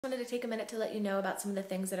Wanted to take a minute to let you know about some of the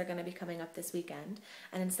things that are going to be coming up this weekend,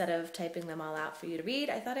 and instead of typing them all out for you to read,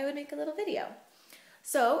 I thought I would make a little video.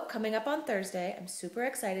 So, coming up on Thursday, I'm super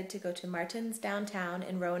excited to go to Martin's downtown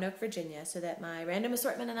in Roanoke, Virginia, so that my random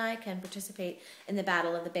assortment and I can participate in the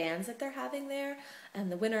battle of the bands that they're having there.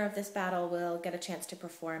 And the winner of this battle will get a chance to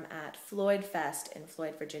perform at Floyd Fest in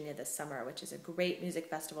Floyd, Virginia this summer, which is a great music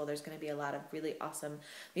festival. There's going to be a lot of really awesome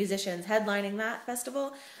musicians headlining that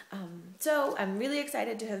festival. So I'm really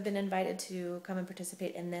excited to have been invited to come and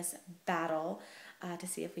participate in this battle. To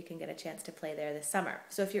see if we can get a chance to play there this summer.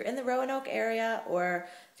 So if you're in the Roanoke area or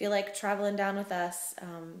feel like traveling down with us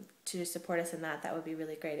to support us in that, that would be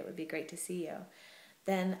really great. It would be great to see you.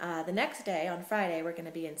 Then the next day, on Friday, we're going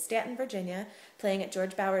to be in Stanton, Virginia, playing at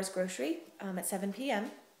George Bauer's Grocery at 7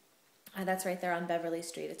 p.m. That's right there on Beverly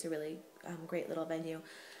Street. It's a really great little venue.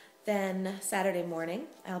 Then Saturday morning,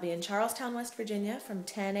 I'll be in Charlestown, West Virginia from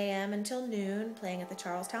 10 a.m. until noon, playing at the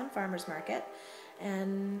Charlestown Farmers Market.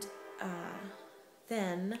 And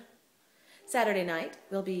then Saturday night,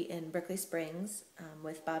 we'll be in Berkeley Springs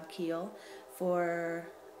with Bob Keel for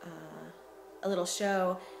a little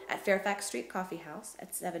show at Fairfax Street Coffee House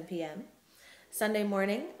at 7 p.m. Sunday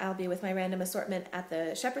morning, I'll be with my random assortment at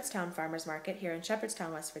the Shepherdstown Farmers Market here in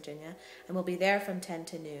Shepherdstown, West Virginia, and we'll be there from 10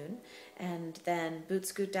 to noon. And then boot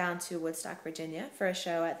scoot down to Woodstock, Virginia for a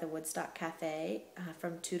show at the Woodstock Cafe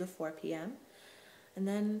from 2 to 4 p.m. And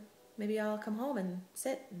then maybe I'll come home and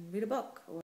sit and read a book.